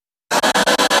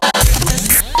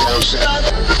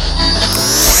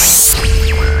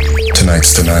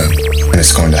tonight's tonight, and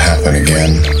it's going to happen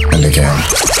again and again.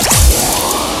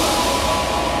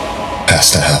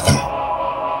 Has to happen.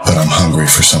 But I'm hungry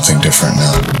for something different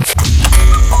now.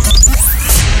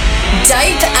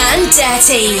 Dope and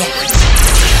Dirty.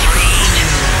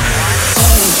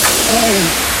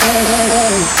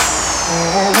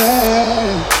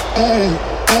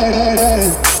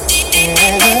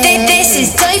 This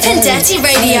is Dope and Dirty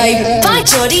Radio by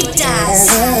Jordy Daz.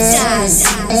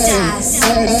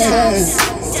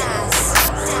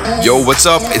 Yo, what's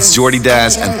up? It's Jordy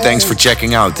Daz, and thanks for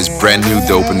checking out this brand new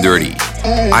Dope and Dirty.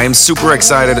 I am super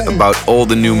excited about all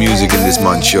the new music in this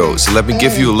month's show, so let me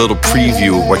give you a little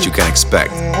preview of what you can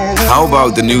expect. How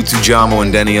about the new Tujamo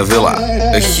and Danny Avila?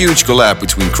 A huge collab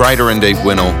between Kreider and Dave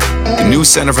Winnel, the new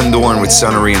Center Van Doorn with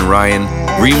Sunnery and Ryan,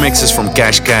 remixes from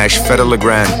Cash Cash, Fedde Le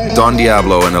Grand, Don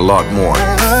Diablo, and a lot more.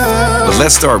 But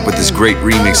let's start with this great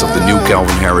remix of the new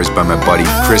Calvin Harris by my buddy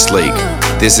Chris Lake.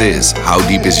 This is How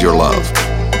Deep Is Your Love?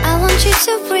 I want you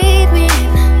to breathe me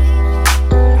in.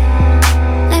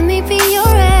 Let me be your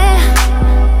air.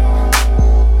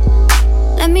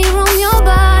 Let me roam your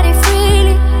body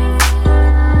freely.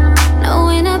 No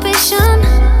inhibition,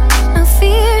 no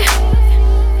fear.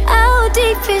 How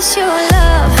deep is your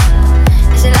love?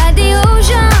 Is it like the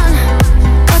ocean?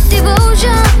 What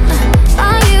devotion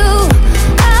are you?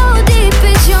 How deep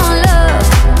is your love?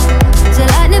 Is it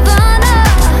like Nirvana?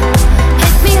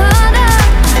 Hit me harder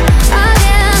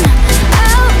again.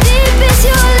 How deep is your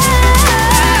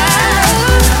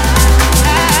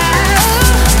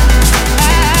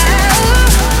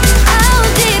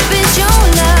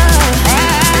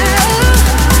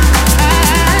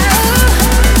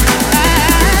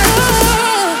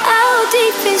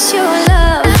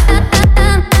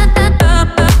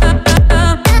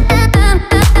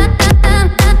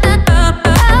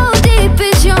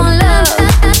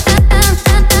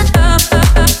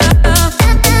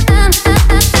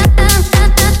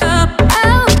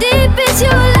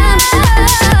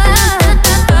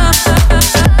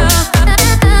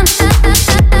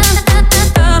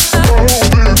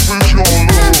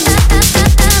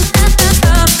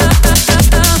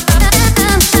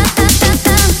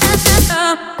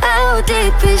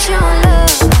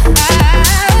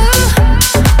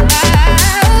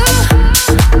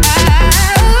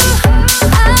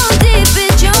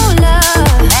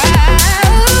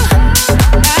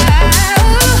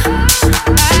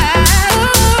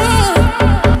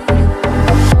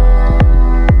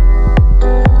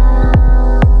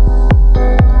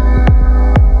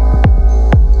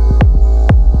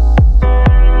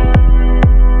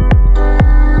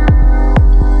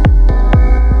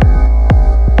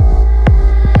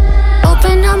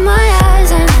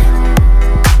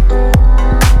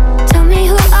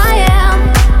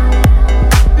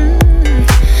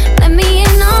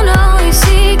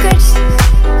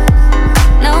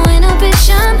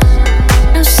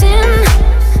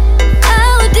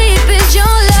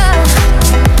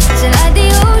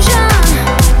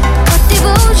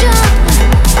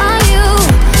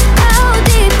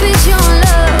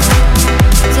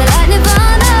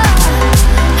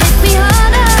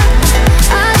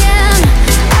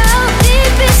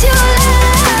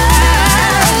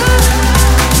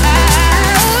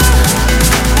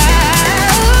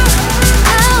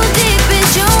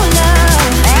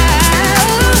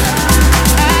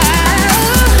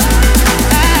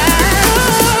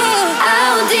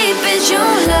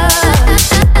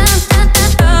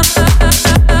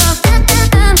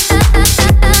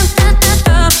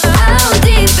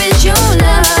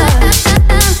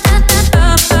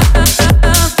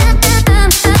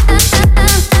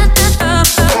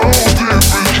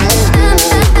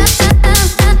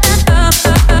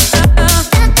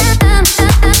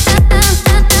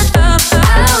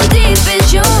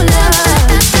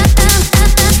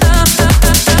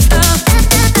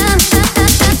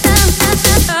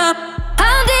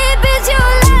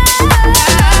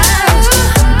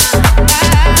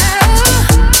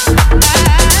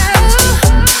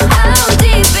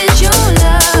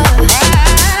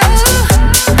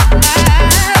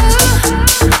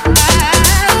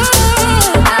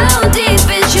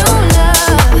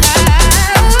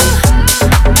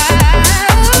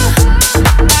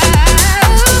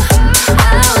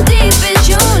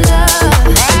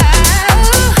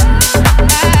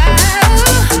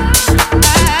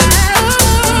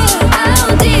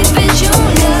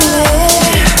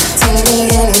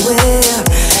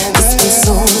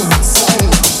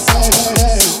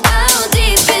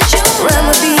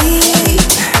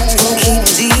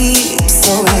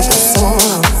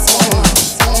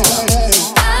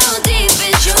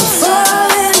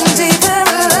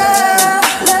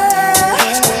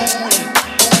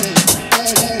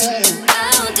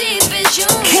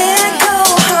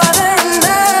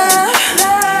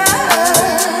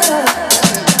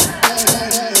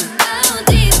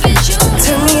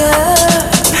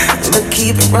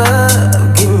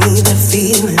rub, give me that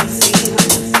feeling.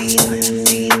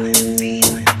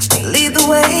 Lead the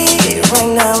way,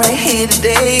 right now, right here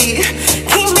today.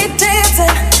 Keep me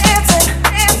dancing, dancing,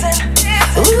 dancing.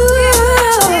 Ooh.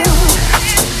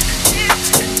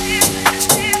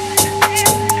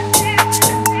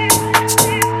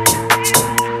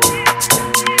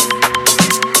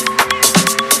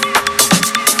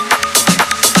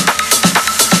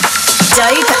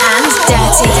 Dope and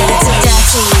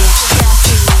dirty.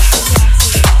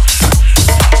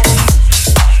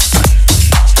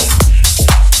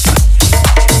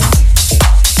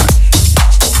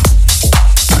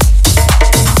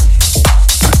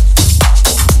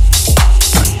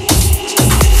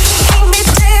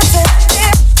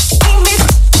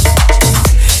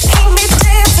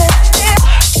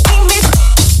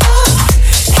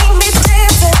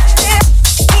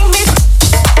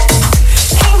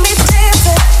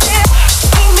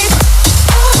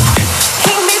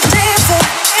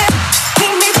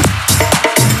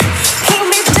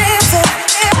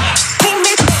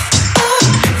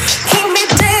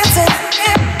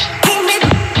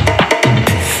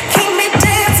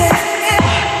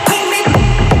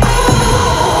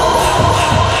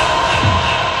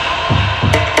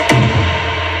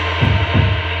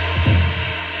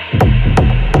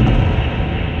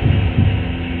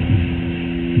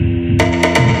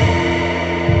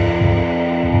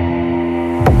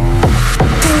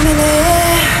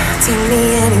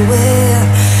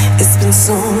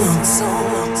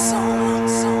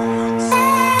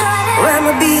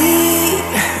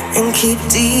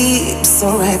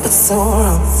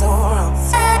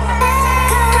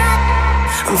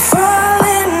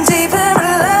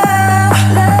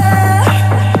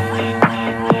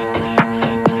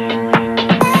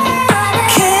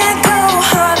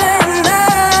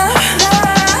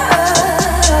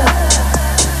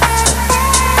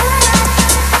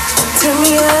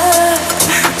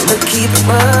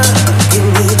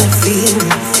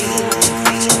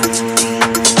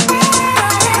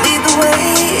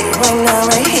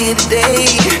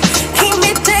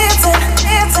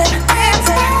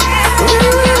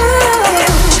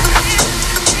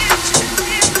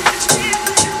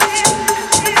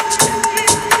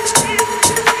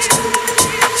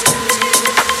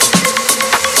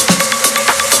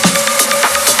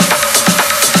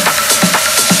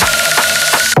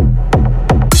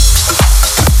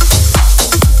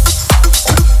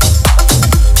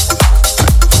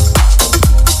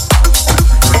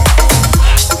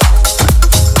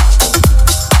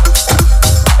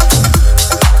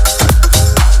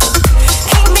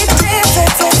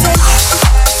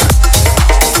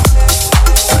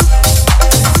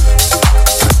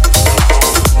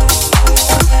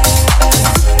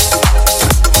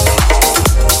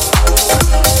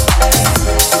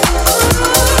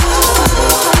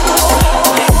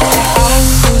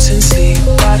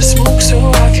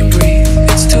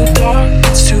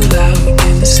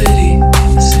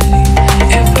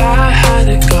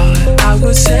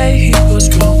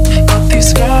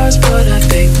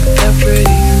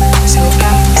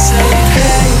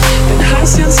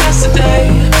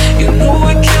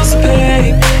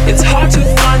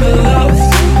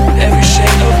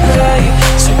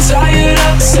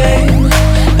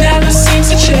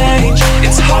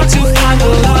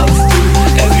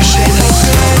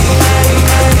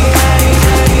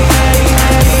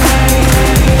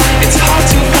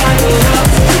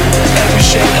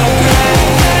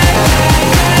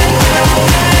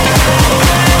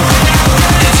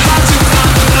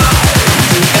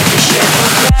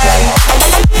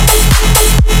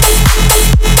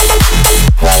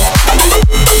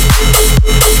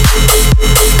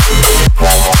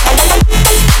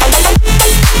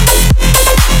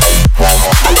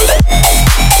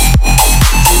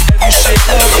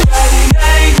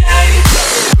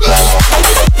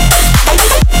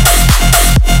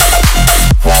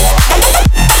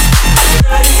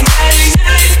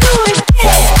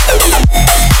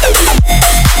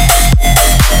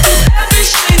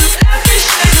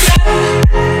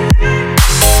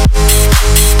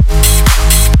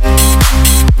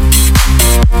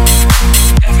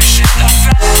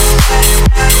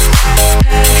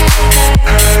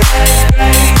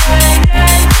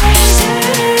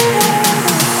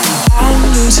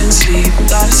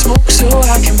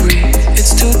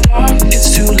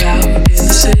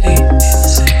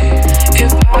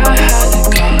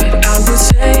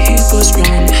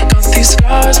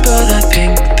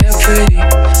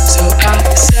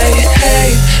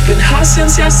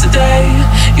 yesterday.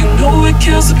 You know it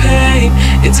kills the pain.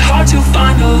 It's hard to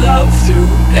find a love through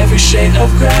every shade of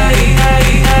gray.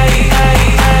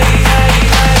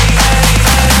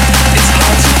 It's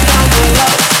hard to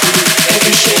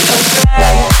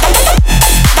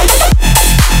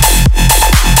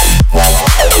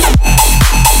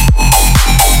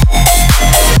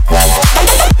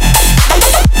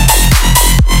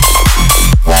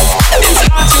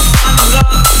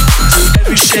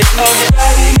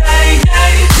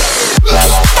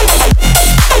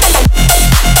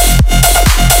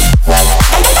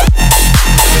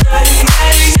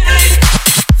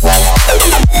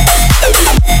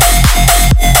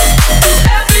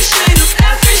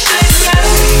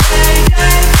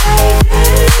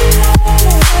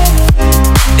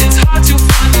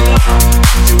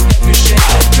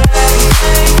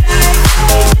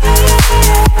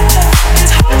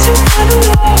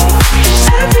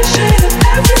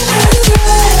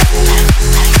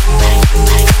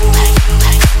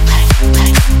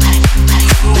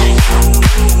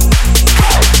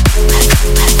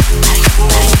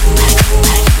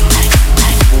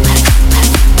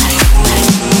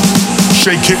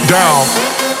Shake it down.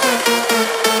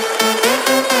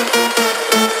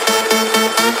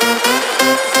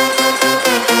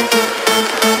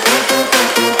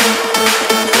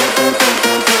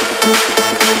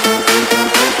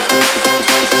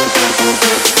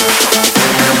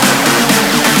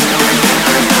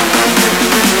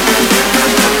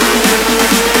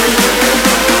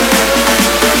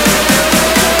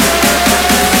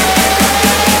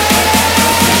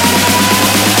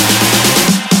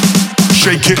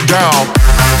 Shake it down.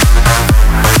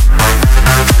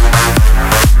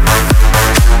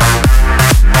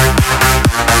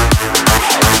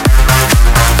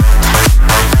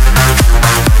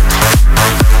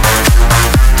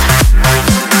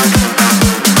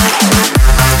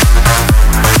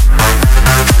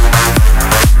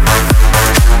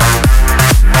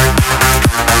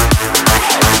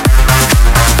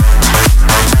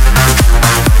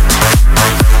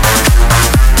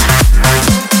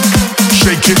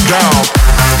 Shake it down.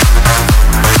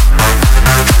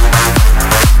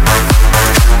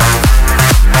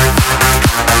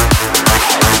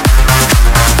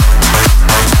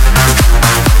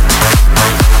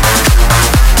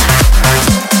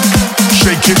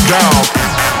 Shake it down.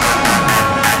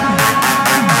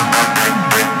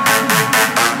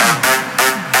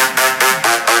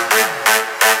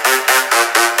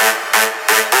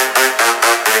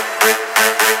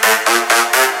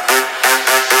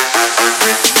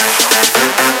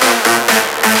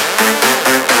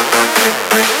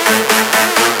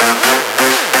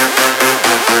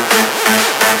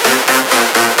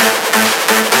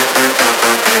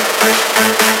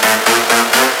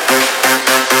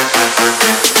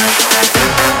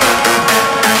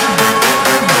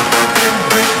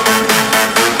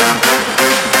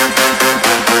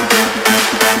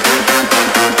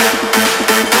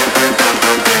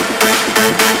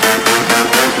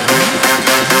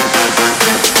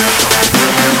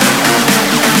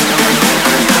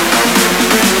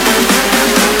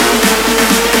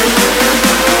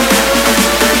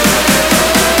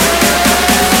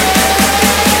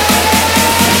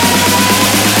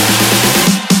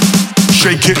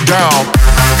 Shake it down.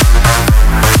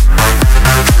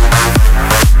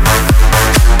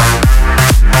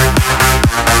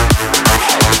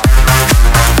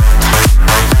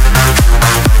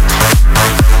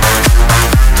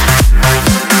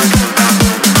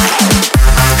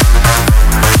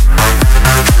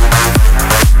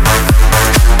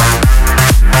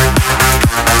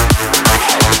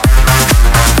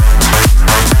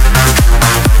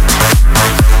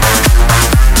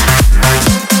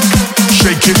 Shake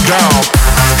it down.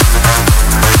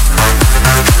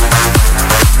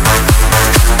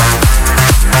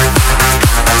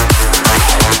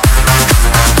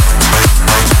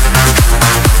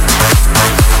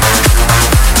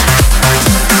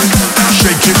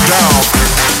 Shake it down.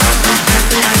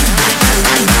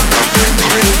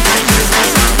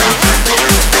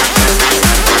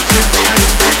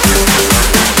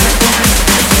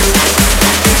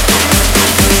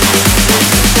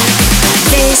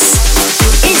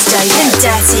 This is Dope and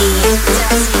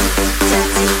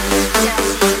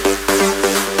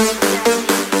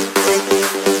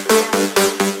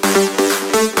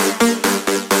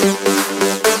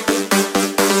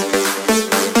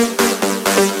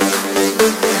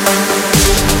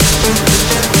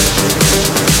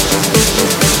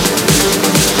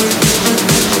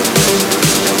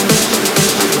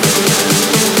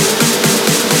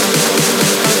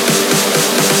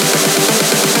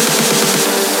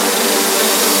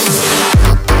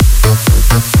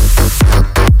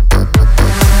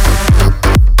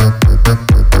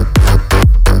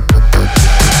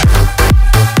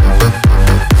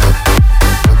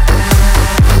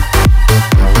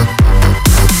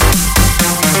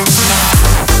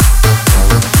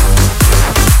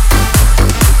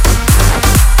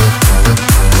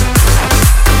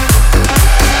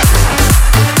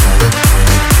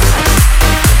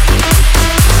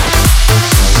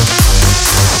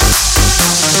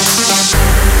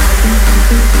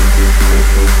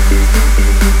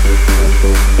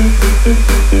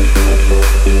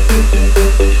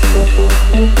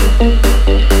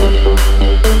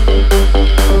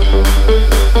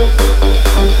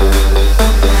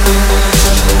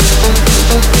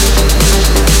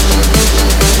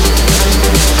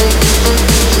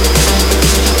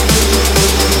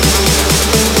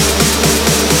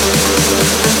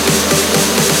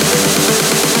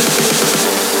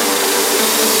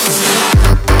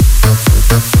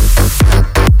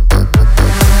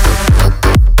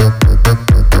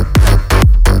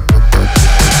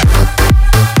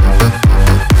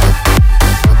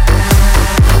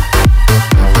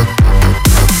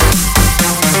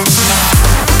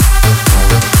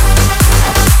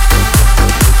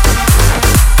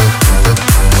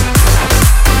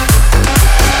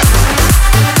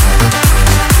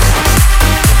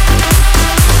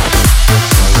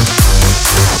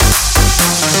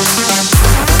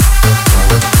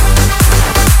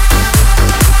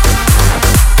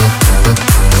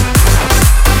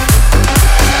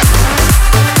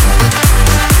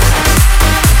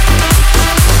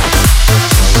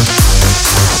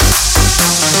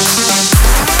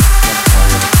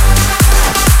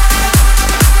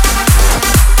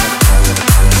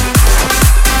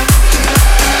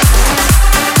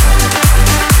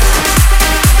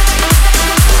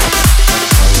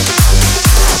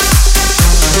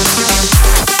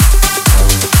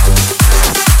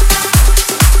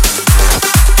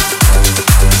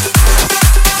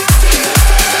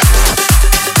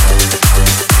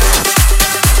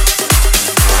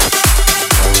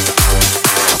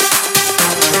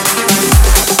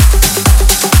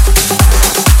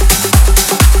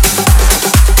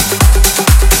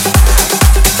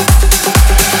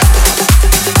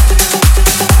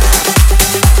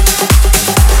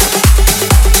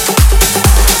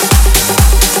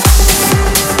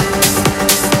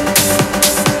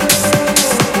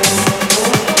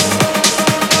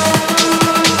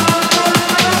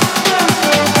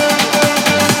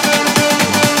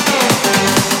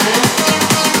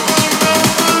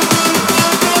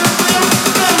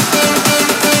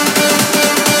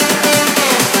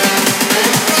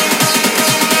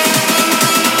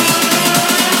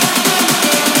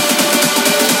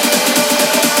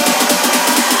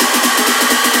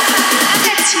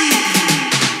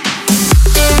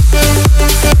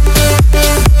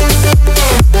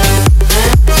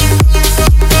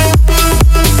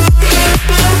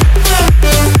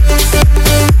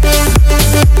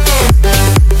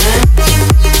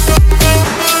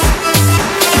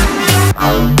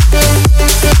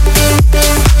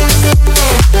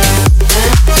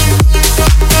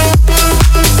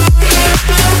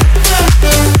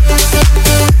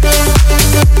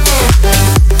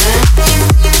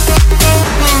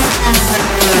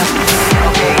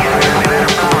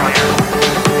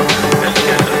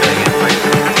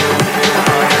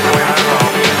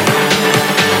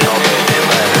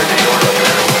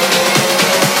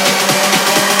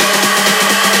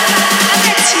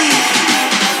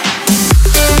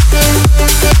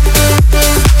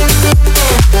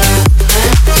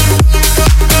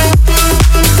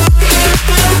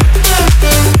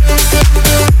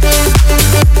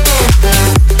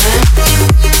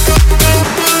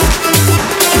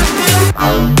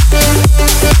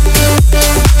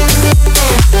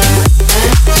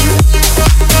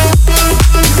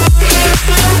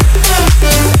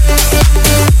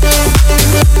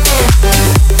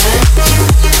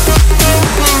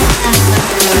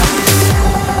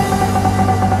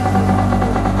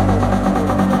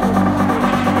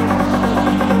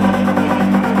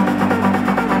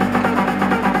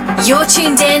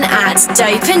tuned in at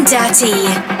Dope and Dirty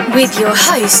with your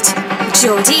host,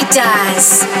 Jordy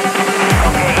Daz.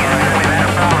 Okay, we've had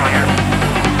a problem here.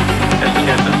 Just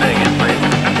get the thing in, please.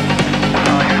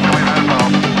 Oh, here's the way we've had a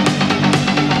problem.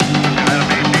 That'll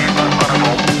be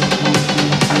wonderful.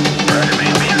 Roger,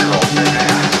 me, roll.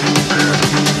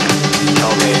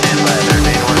 Okay, stand by 13,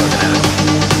 we're looking at it.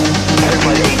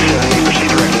 Airplane 870, proceed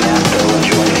directly now, so once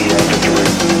you want to see that, Victor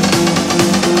Rig.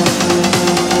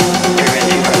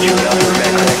 Frequency, approach you, Alpha,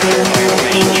 back, correct, verify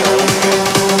information, Charlie.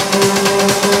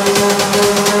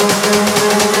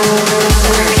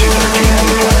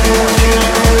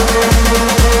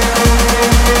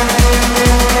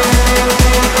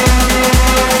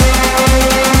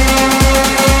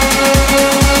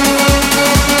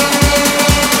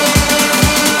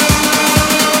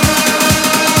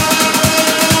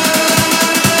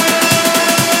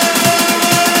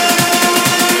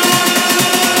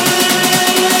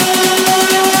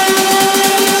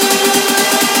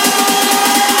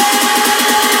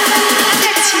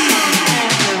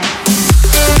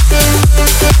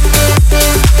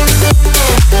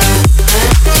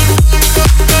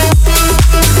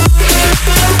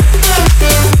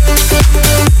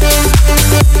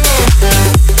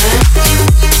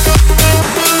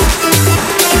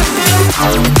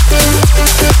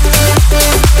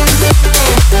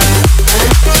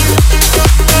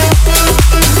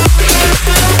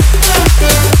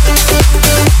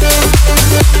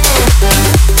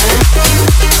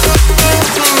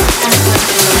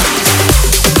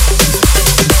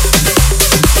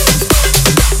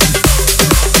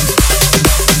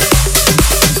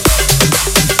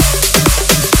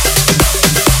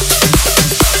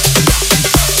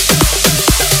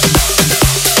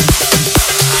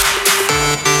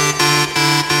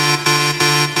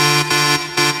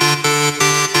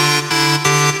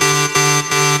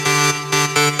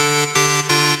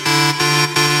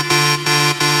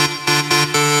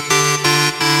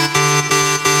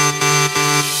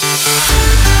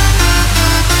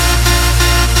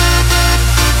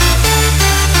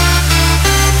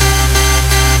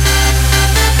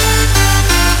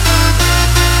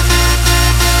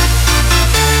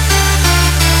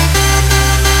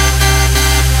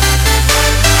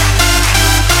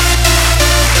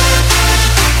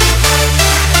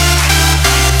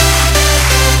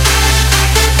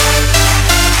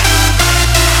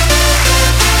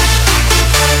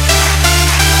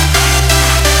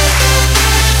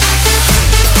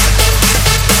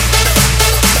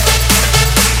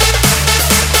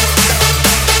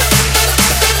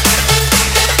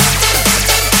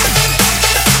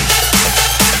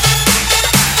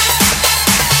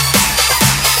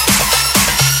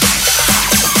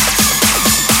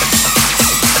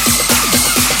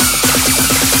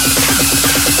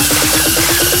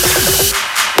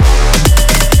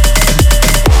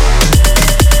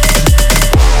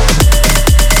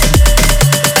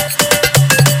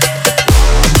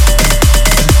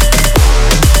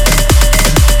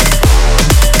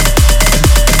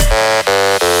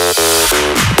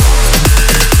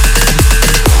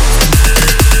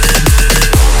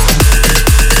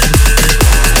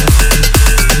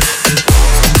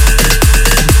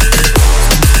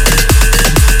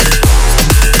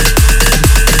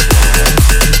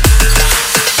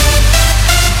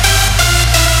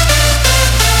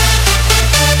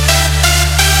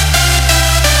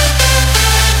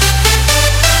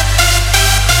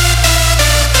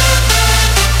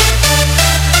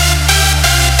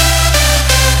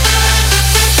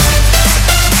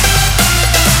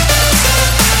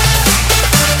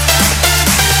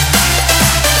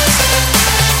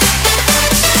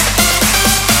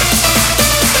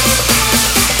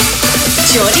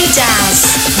 Jordy Daz,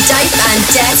 Dope and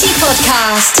Dirty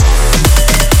Podcast.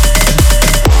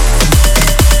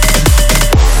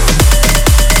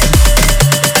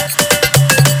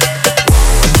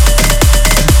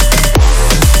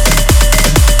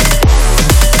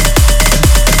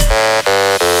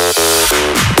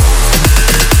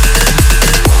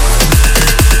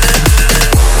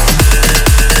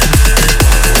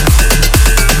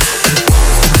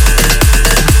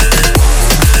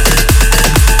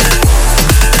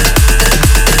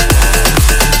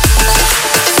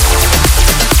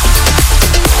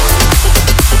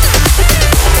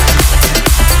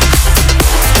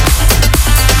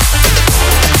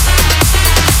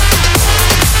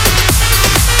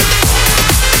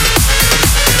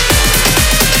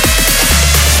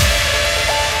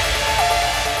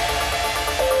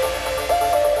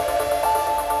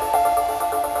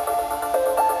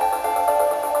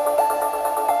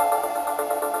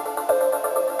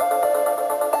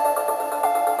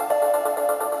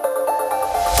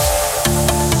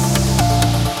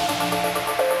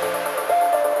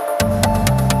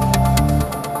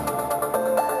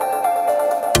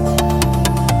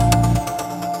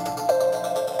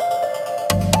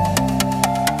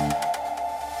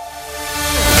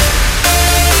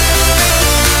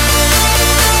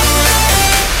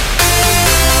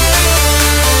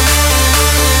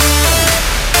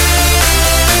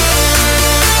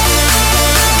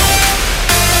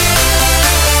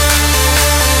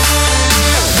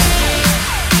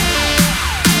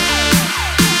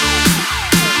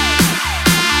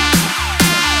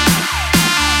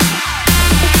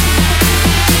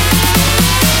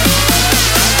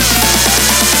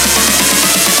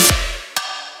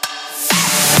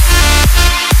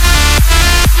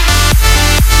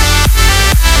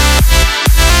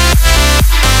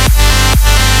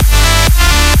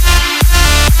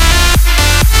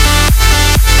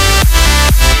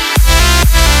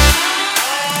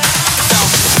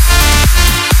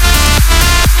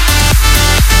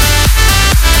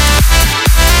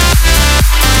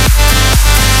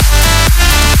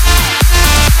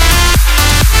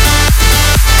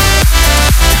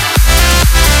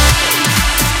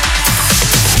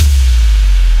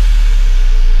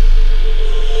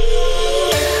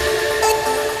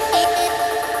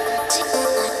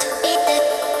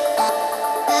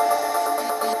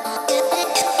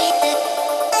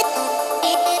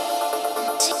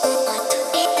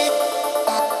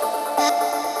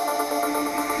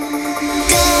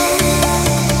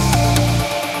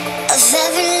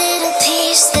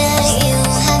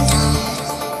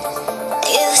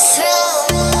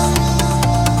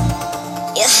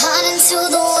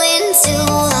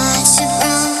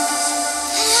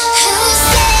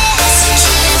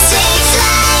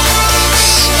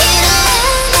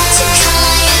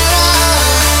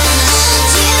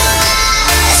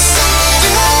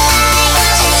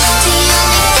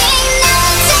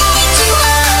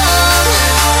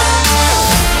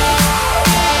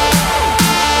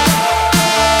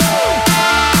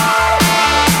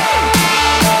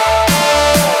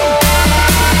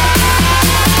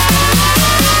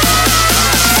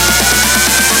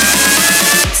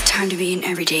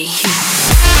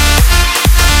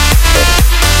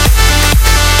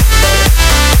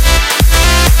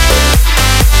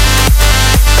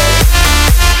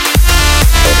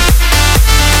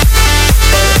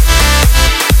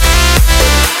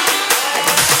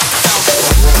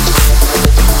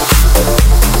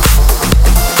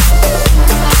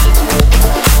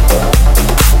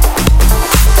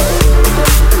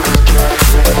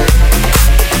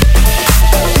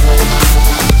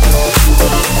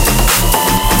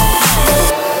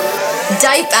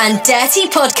 Dope and Dirty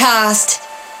Podcast.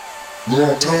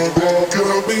 Long time,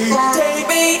 get me. Take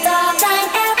me, long time,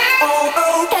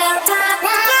 oh, get time,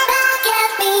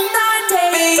 get me,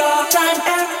 take me, long time,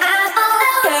 oh,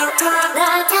 get time,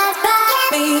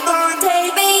 me,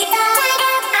 take me, oh, get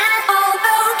time.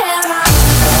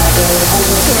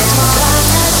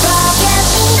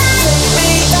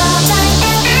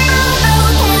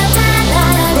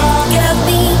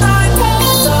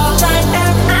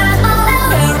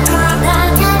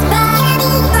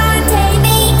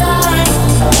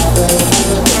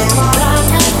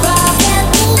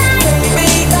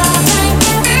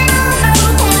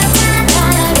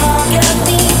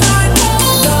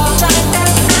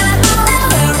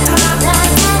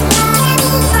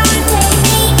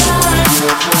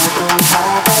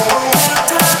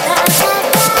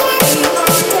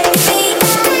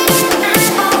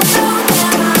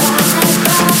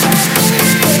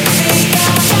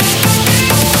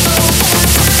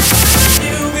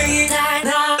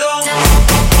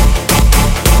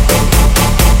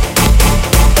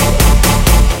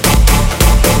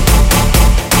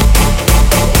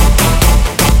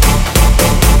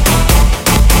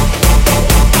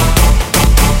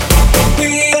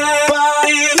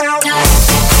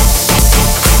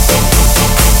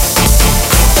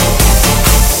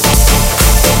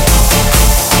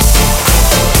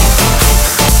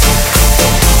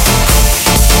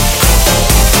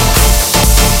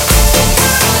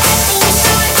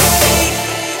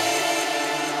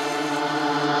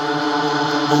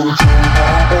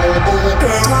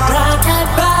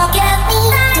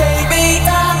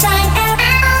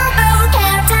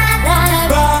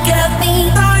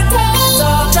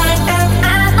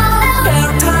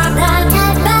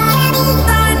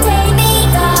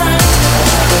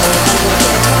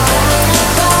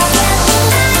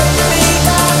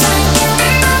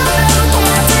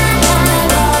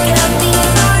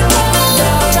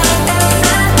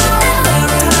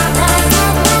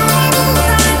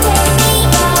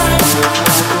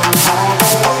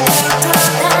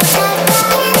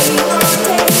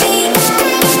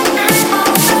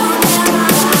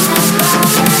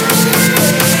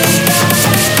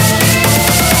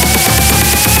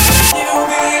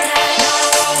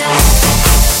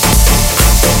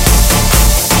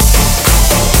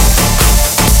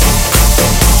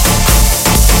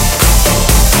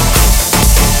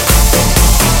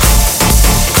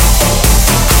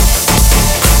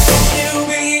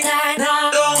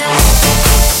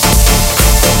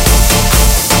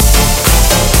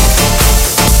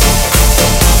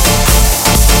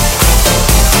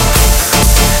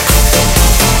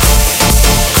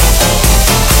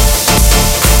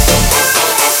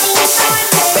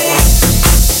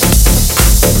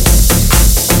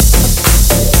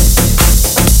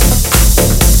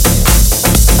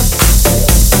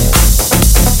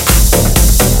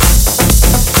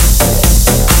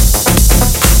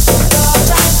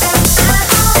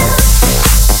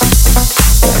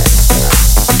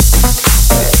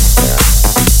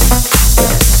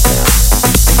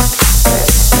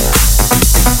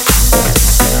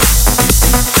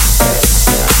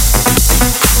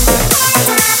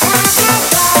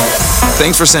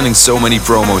 Thanks for sending so many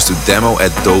promos to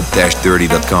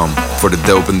demo@dope-dirty.com for the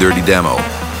Dope and Dirty demo.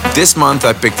 This month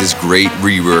I picked this great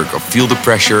rework of Feel the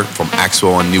Pressure from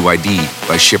Axwell and New ID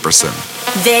by Shipperson.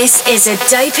 This is a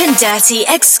Dope and Dirty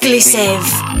exclusive.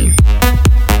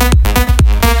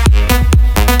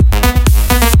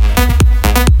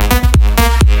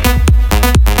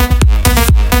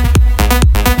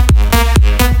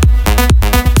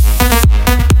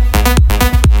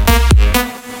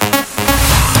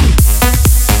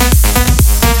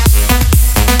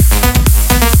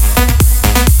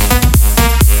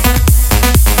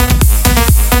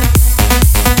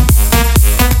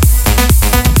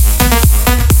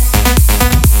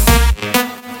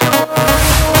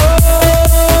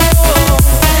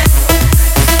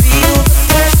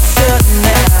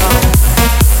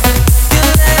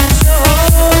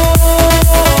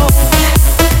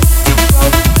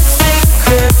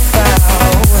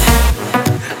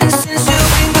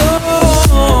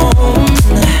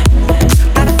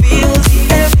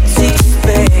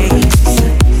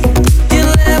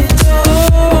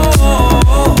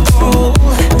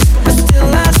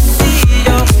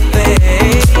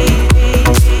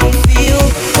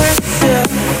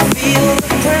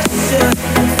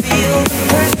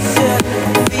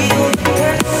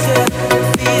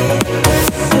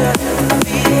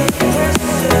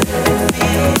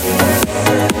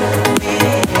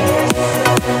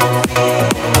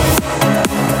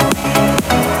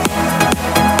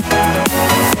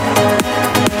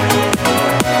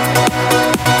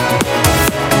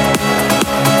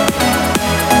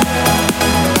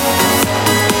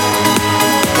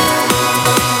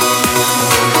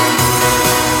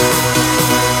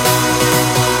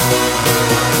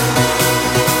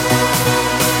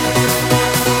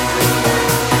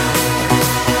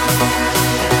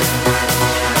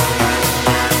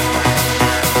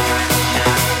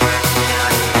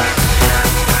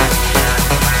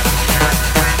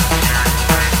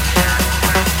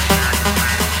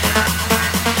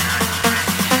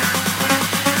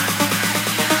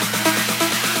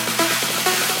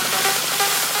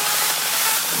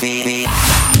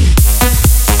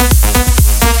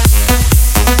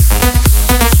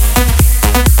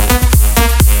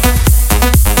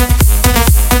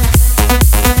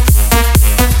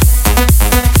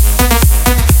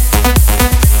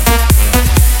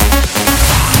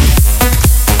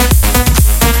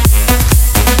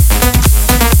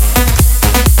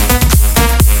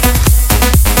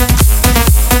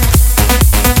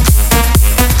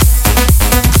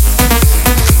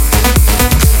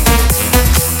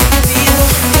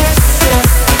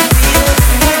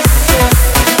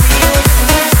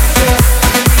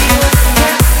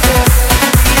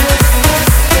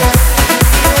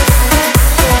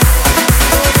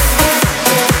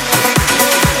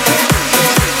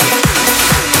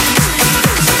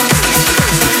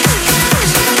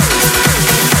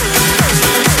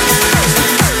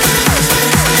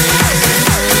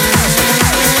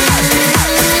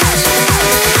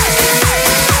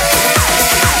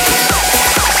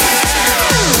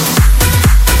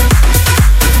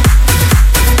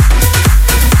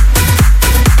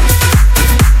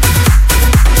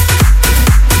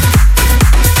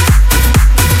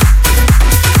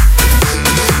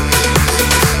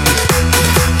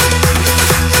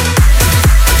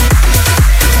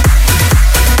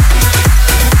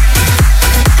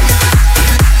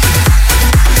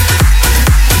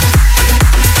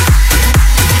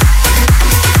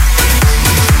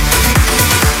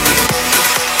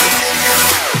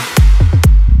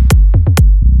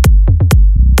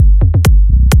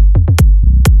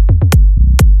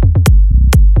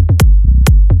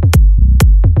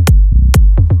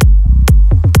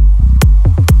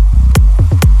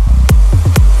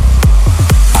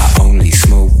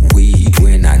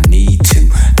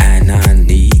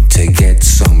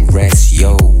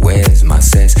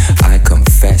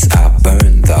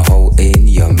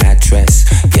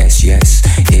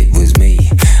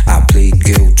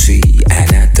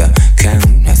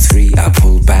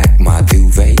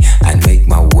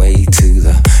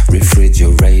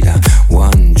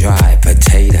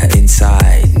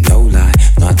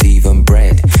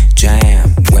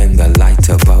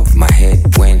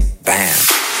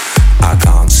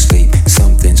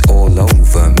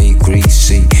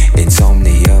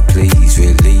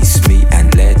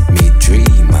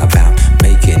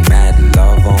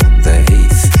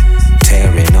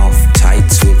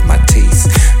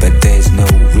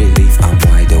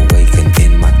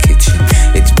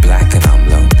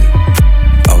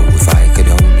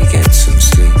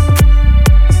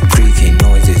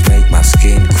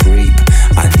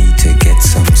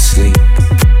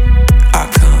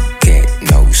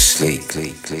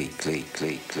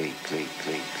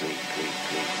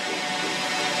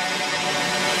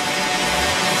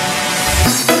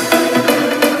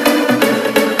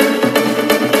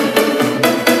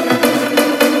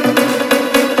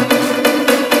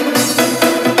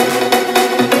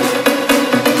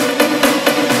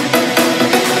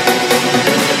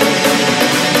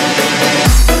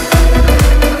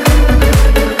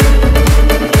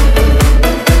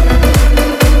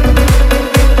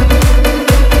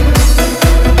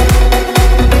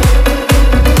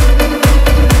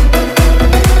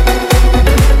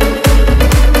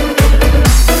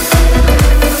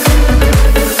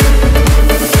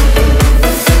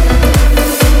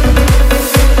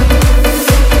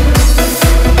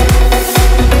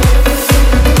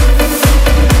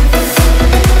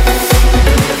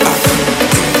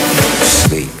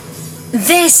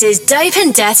 This is Dope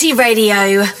and Dirty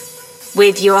Radio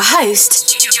with your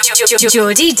host,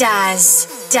 Geordie Daz.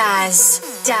 Daz.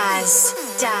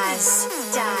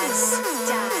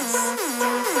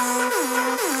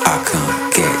 I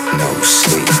can't get no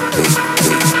sleep.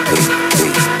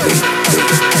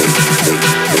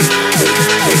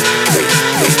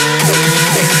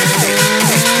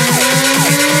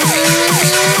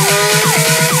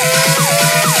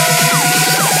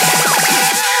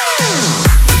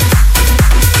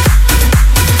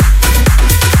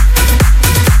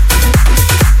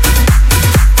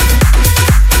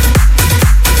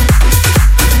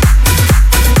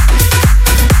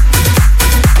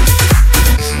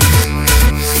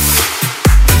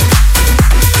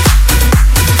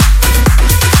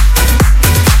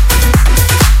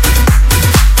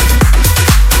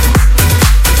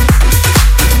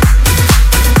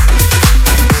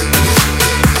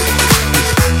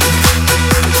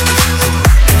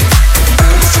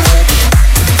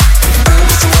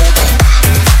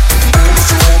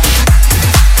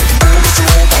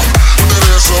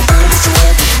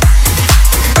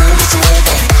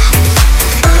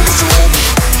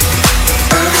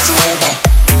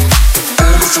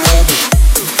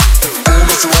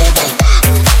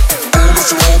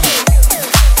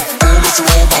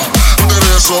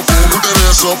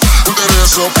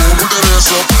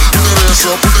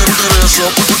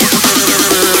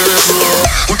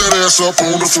 Up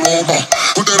on the floor,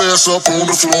 put that ass up on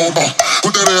the floor,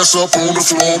 put that ass up on the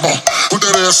floor, put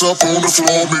that ass up on the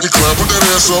floor, make it clap, put that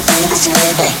ass up on the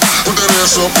floor, put that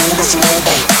ass up on the floor,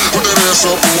 put that ass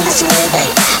up on the floor,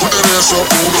 put that ass up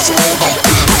on the floor,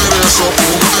 put that ass up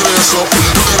on, put that ass up,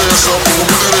 put that ass up, put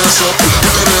that ass up,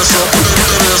 put that ass up, put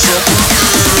that ass up,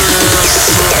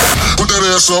 put that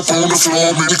ass up on the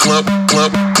floor, make it clap,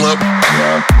 clap, clap.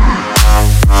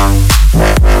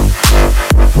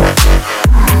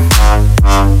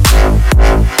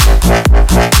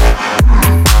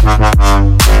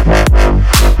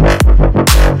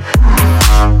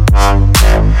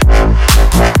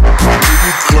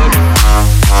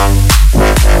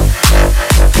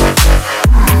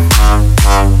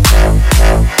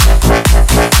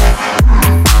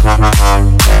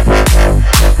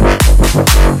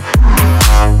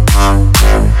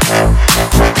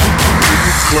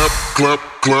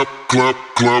 Clap, clap,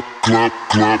 clap, clap,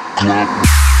 clap, clap.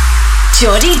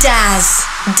 Geordie Daz,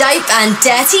 Dope and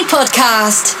Dirty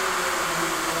Podcast.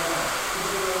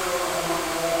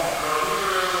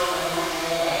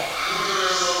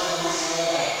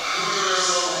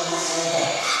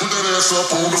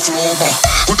 Up on the floor,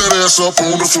 put that ass up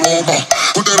on the floor,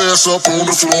 put that ass up on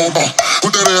the floor,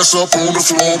 put that ass up on the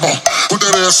floor, put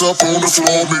that ass up on the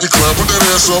floor, make it clap, put that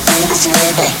ass up on the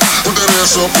floor, put that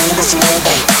ass up on the floor,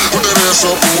 put that ass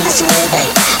up on the floor,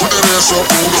 put that ass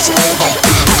up on the floor,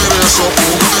 put that ass up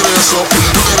on, put that ass up,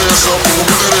 put that ass up,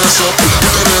 put that ass up,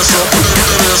 put that ass up, put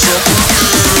that ass up,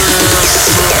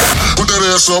 put that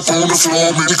ass up on the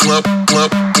floor, make it clap,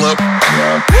 clap, clap.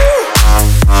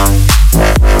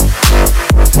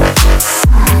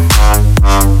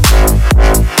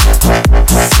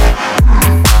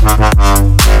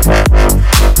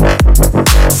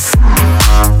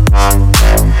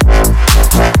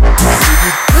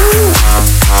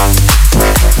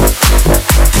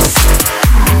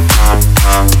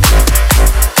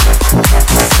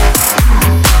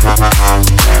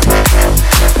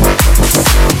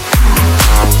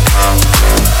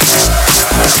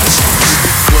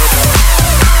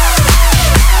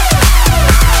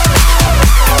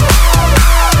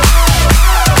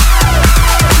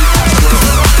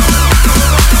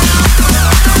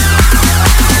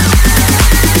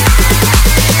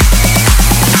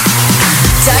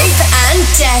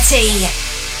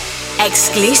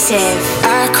 Exclusive.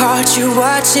 I caught you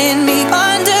watching me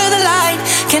under the light.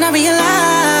 Can I be a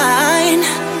line?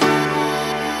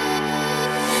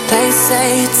 They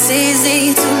say it's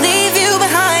easy to leave you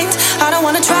behind. I don't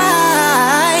wanna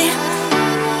try.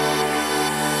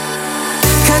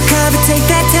 Cover, take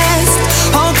that test.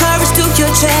 Hold courage to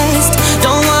your chest.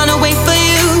 Don't wanna wait for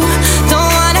you.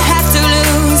 Don't wanna have to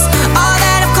lose all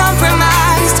that I've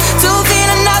compromised to feel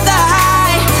another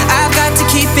high. I've got to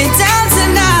keep it down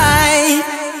tonight.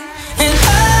 And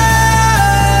oh,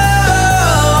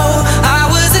 I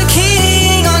was a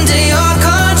king under your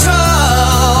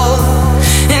control.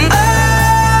 And oh,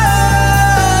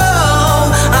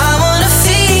 I wanna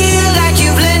feel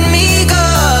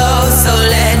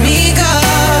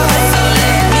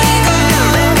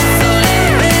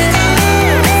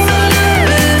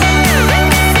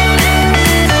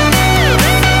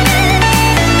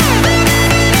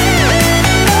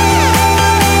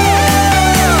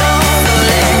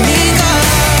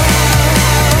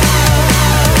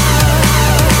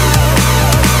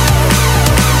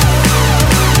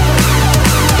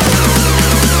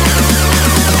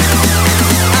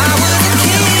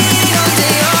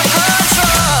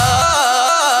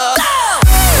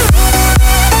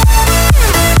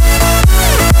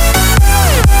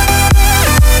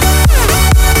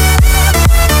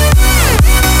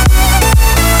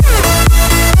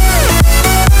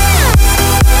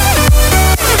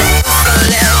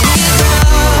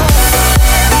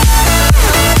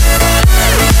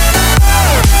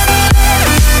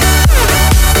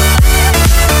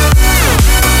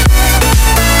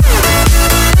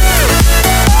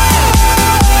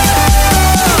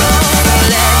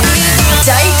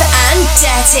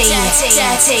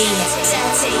Dirty.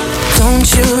 Don't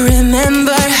you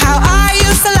remember how I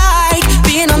used to like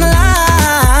being on the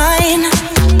line?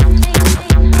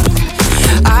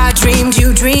 I dreamed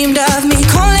you dreamed of me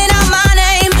calling out my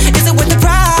name. Is it worth the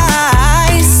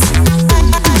price?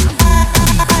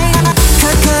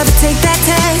 Could take that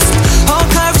test. Hold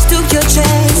courage to your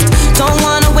chest. Don't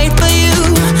wanna wait for you.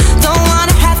 Don't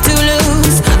wanna have to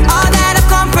lose all that I've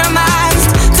compromised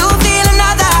to feel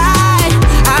another high.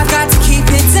 I've got to keep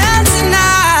it down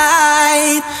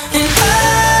tonight. And oh,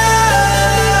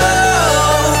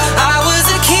 I was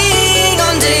a kid.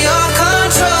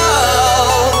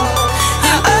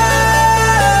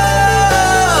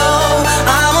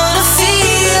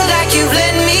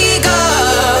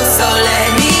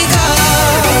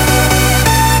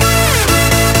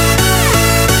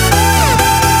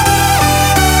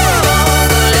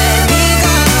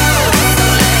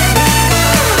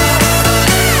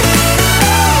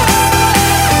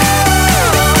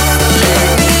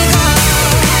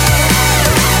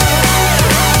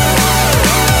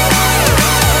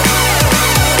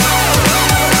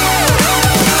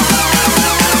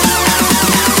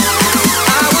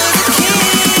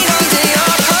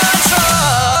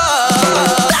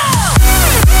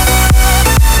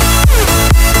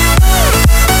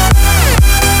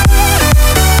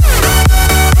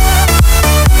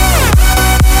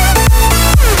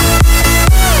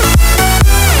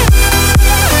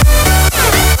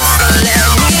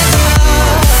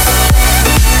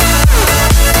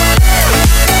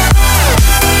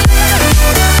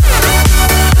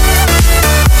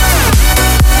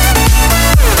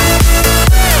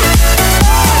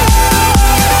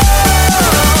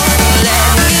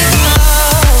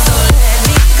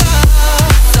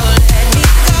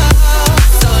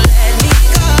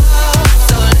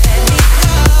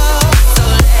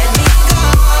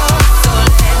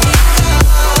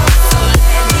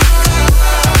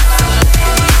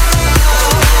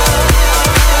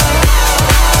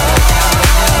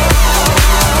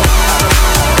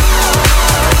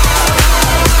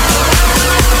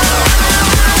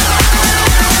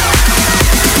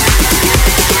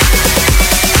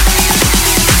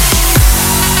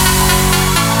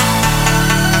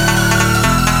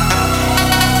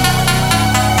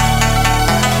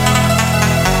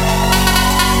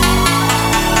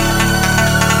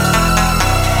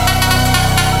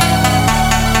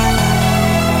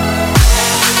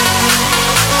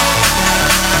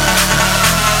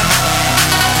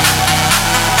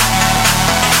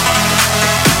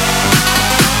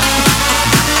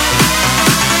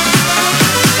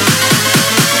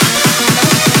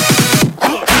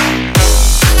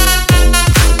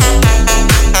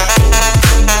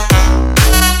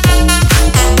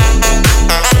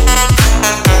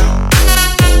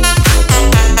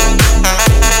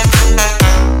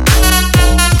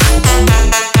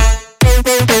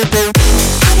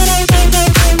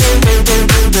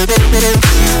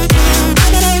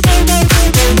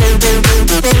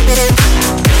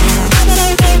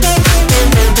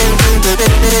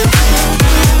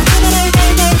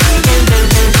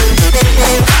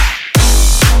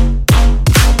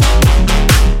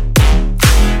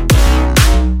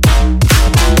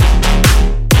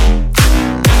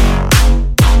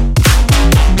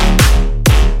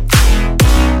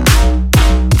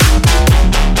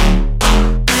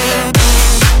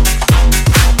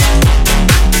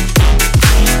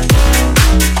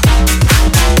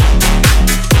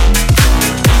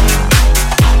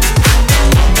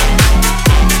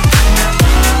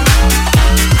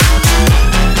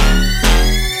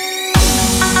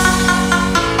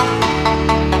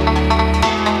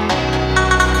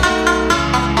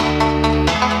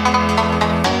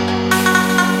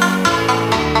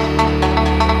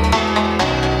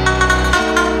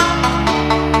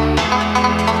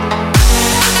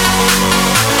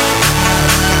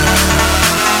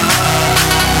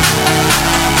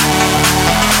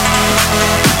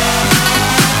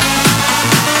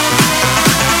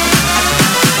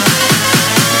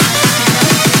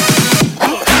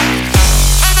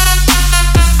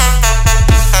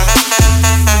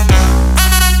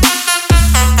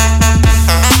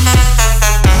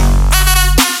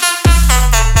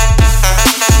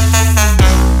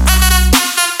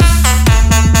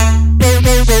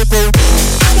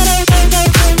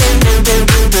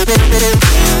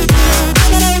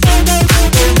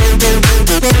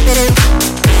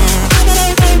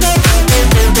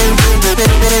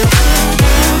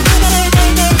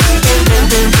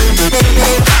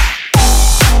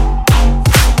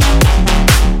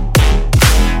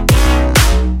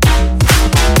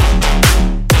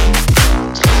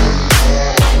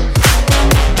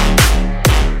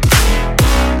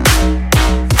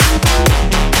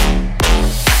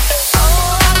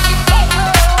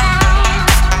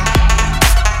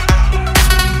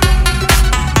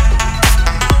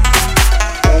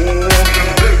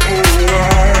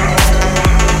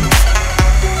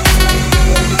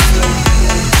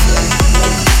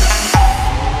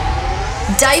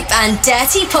 Dope and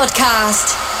Dirty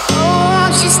Podcast. Oh,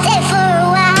 won't you stay for a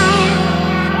while?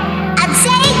 I'll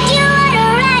take you on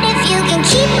a ride if you can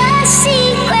keep a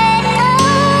secret. Oh,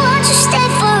 won't you stay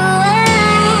for a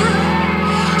while?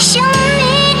 Show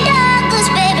me darkness,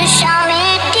 baby, show me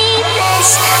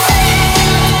deepness.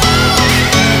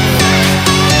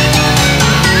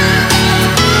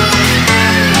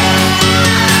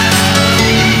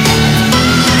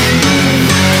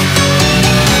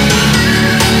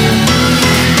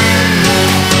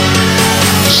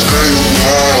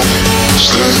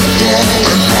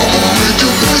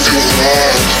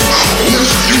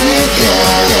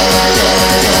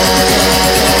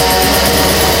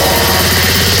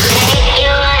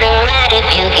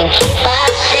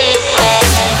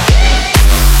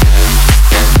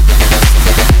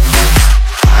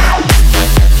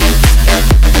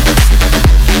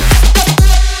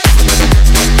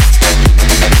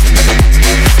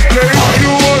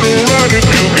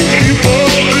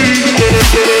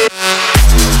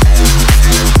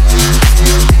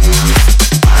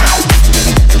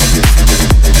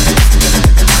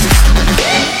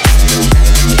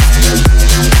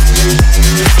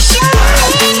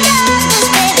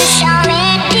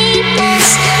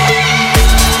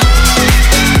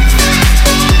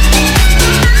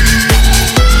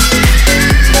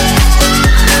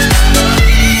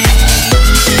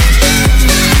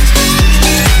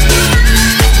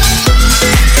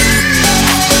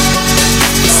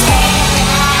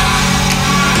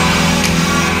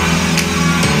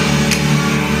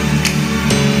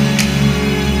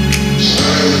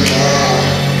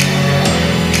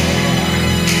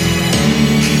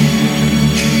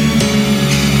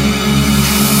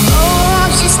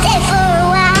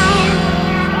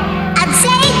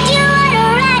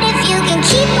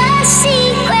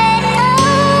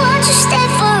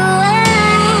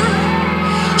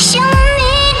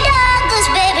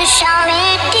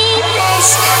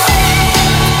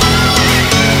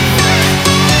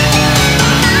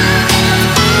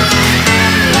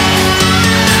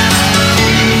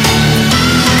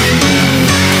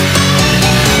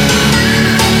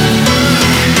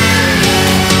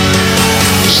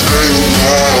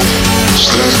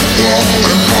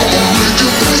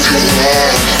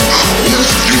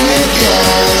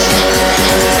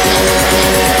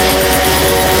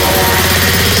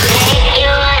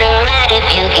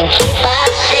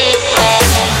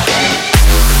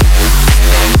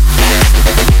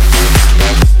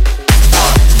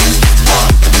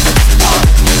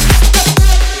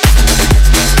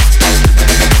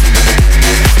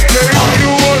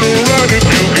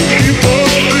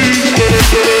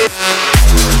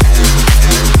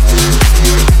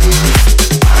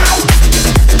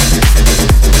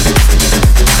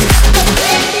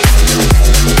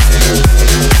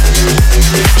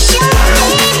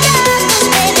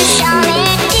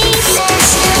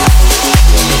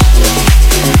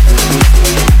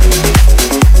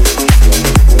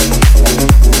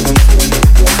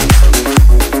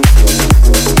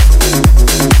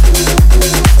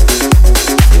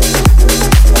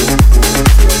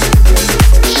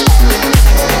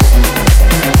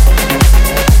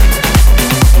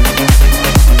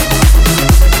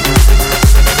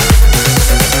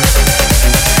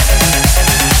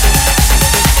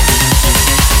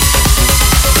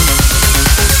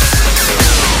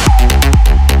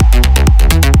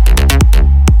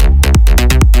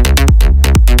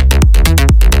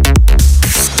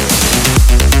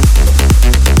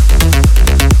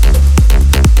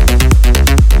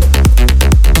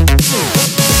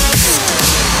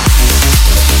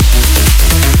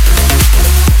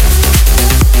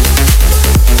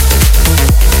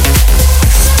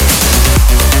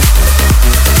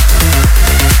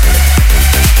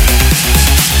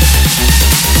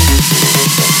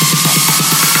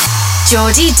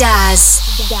 Jordy Daz.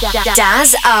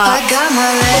 Daz up. I got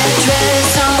my red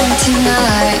dress on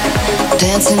tonight,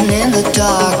 dancing in the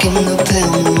dark in the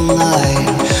pale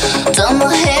moonlight. Done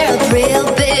my hair up real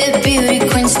big, beauty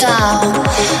queen style.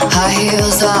 High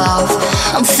heels off,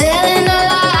 I'm feeling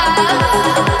alive.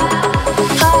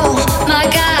 Oh my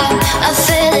God, I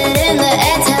feel it in the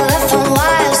air. Telephone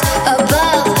wires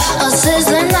above, I'm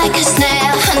sizzling like a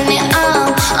snail. Honey,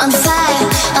 I'm on fire,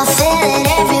 I feel it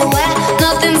everywhere.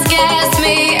 Nothing scares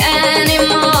me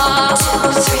anymore.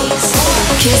 2, 3,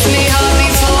 4. Kiss me hard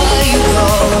before you go.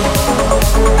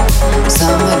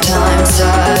 Summertime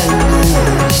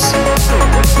sadness.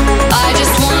 I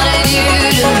just wanted you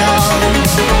to know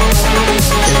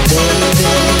that baby,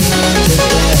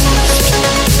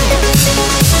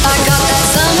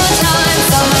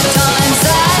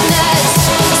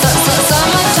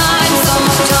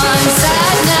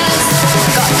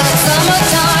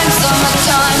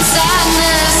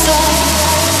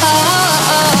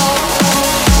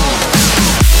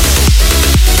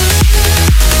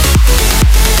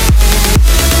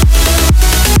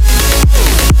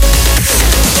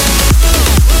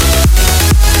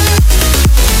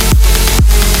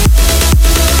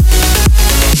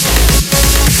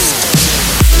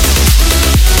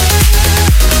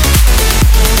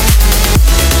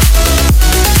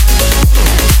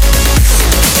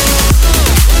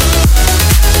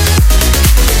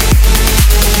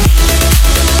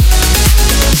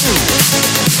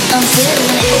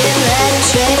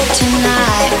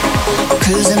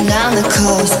 Cruising down the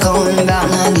coast, going about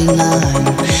 99.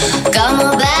 Got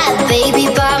my bad baby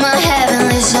by my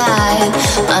heavenly side.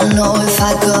 I know if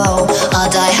I go, I'll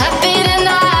die happy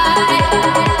tonight.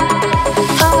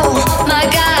 Oh my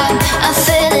God, I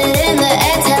feel it in the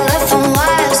air. Telephone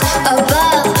wires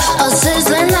above, all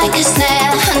sizzling like a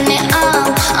snare. Honey,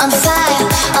 I'm on fire,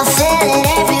 I feel it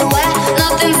everywhere.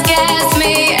 Nothing scares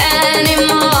me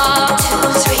anymore. 2,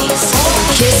 3,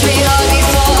 4. Kiss me hard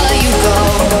before you go.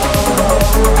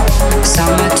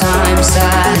 Summertime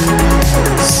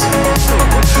sadness.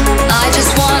 I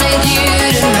just wanted you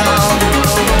to know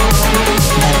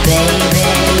that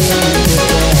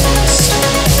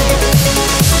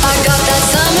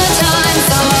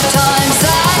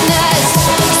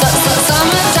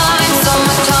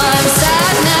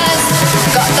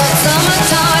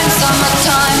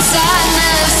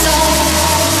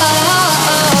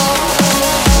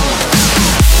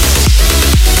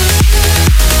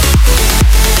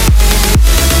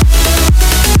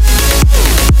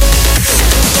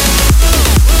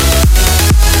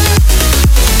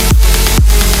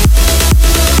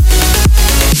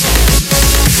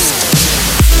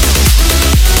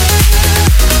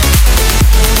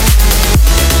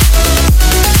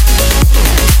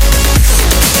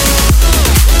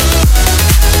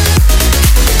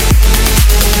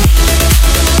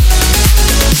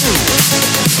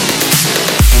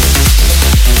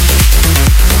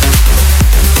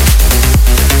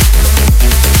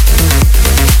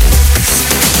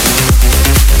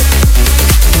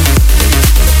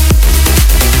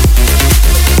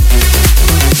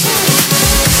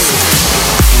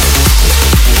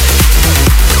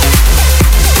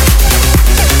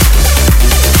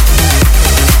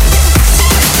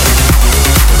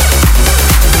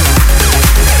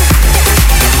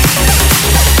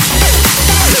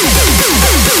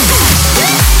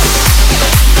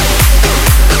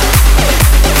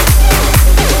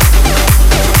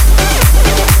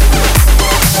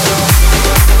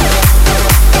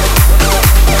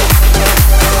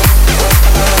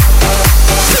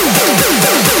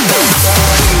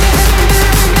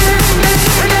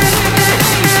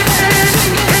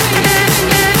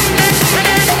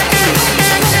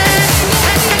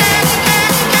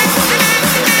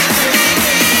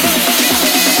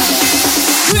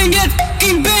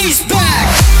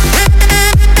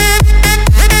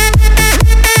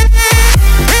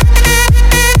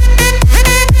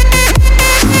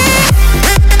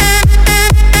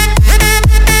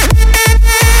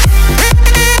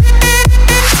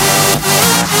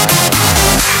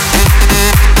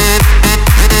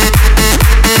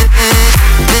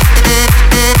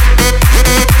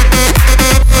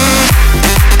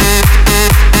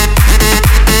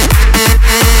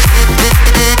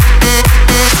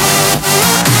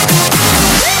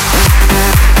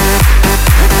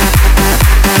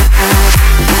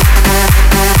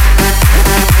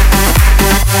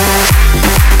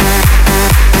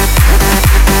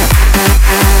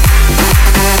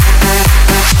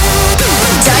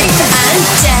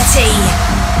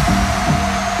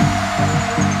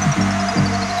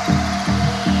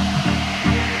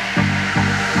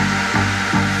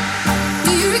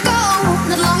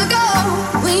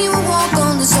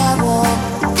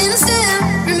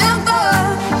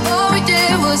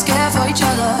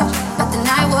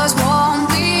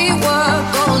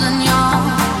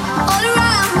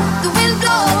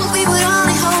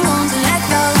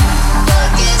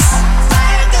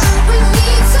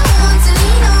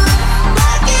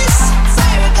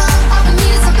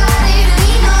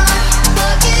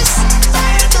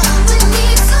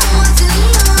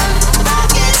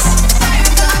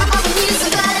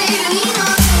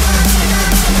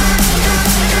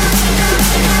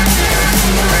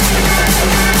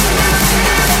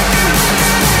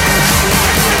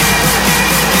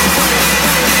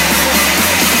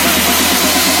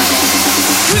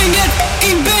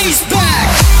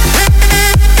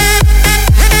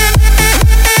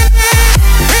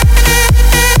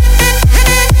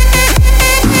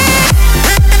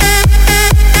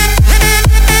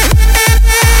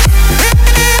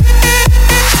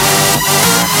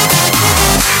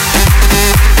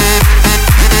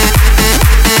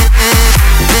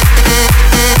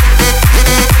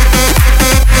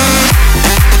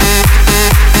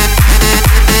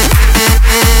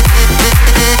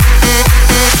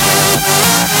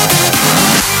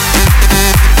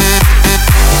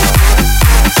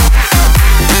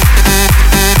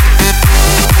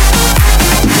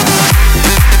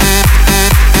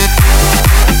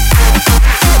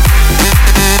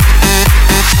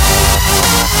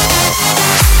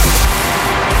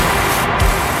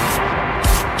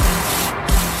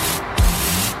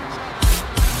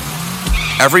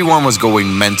Everyone was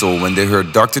going mental when they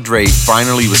heard Dr. Dre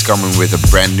finally was coming with a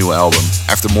brand new album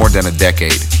after more than a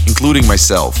decade, including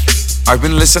myself. I've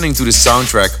been listening to the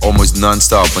soundtrack almost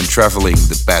non-stop when traveling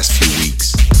the past few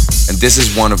weeks. And this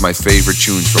is one of my favorite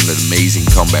tunes from that amazing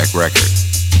comeback record.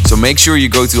 So make sure you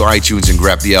go to iTunes and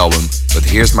grab the album, but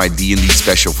here's my D&D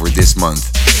special for this month.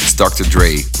 It's Dr.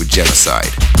 Dre with Genocide.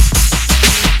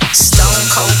 Stone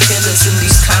cold killers in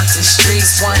these Compton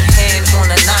streets. One hand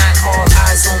on the 9, all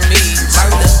eyes on me.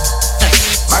 Murder,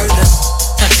 murder,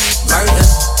 murder,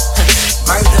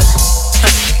 murder.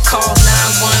 Call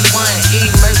 911,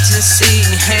 emergency.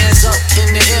 Hands up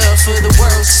in the air for the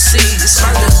world to see. It's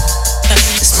murder,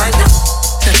 it's murder,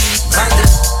 murder,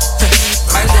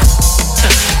 murder,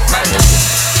 murder.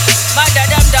 Murder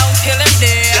them down, kill them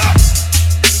dead.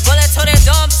 Bullet to the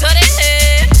dome, to the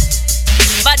head.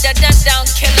 Murder them down,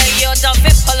 killer, you don't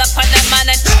fit, pull up on them man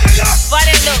and what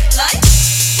it look like?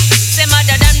 Say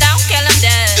murder them down, kill them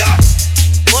dead.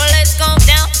 Bullets go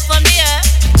down from the air.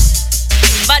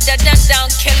 Murder them down,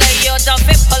 killer, you don't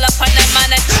fit, pull up on them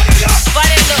man and what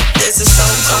it look? There's a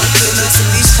so-called killers in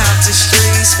these Compton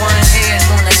streets. One hand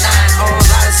on the 9, all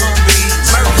eyes on me.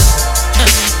 Murder,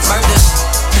 murder,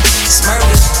 it's murder,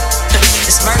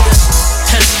 it's murder.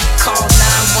 Call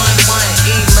 911,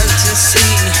 emergency.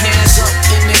 Hands up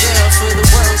in the air for the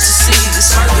world to see.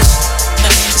 It's murder,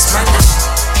 it's murder,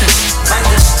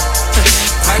 murder,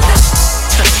 murder.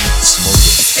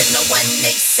 It's been the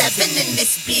 187 in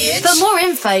this beard. For more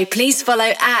info, please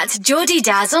follow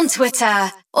 @JeordieDaz on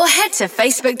Twitter or head to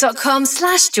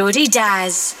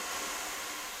facebook.com/JeordieDaz.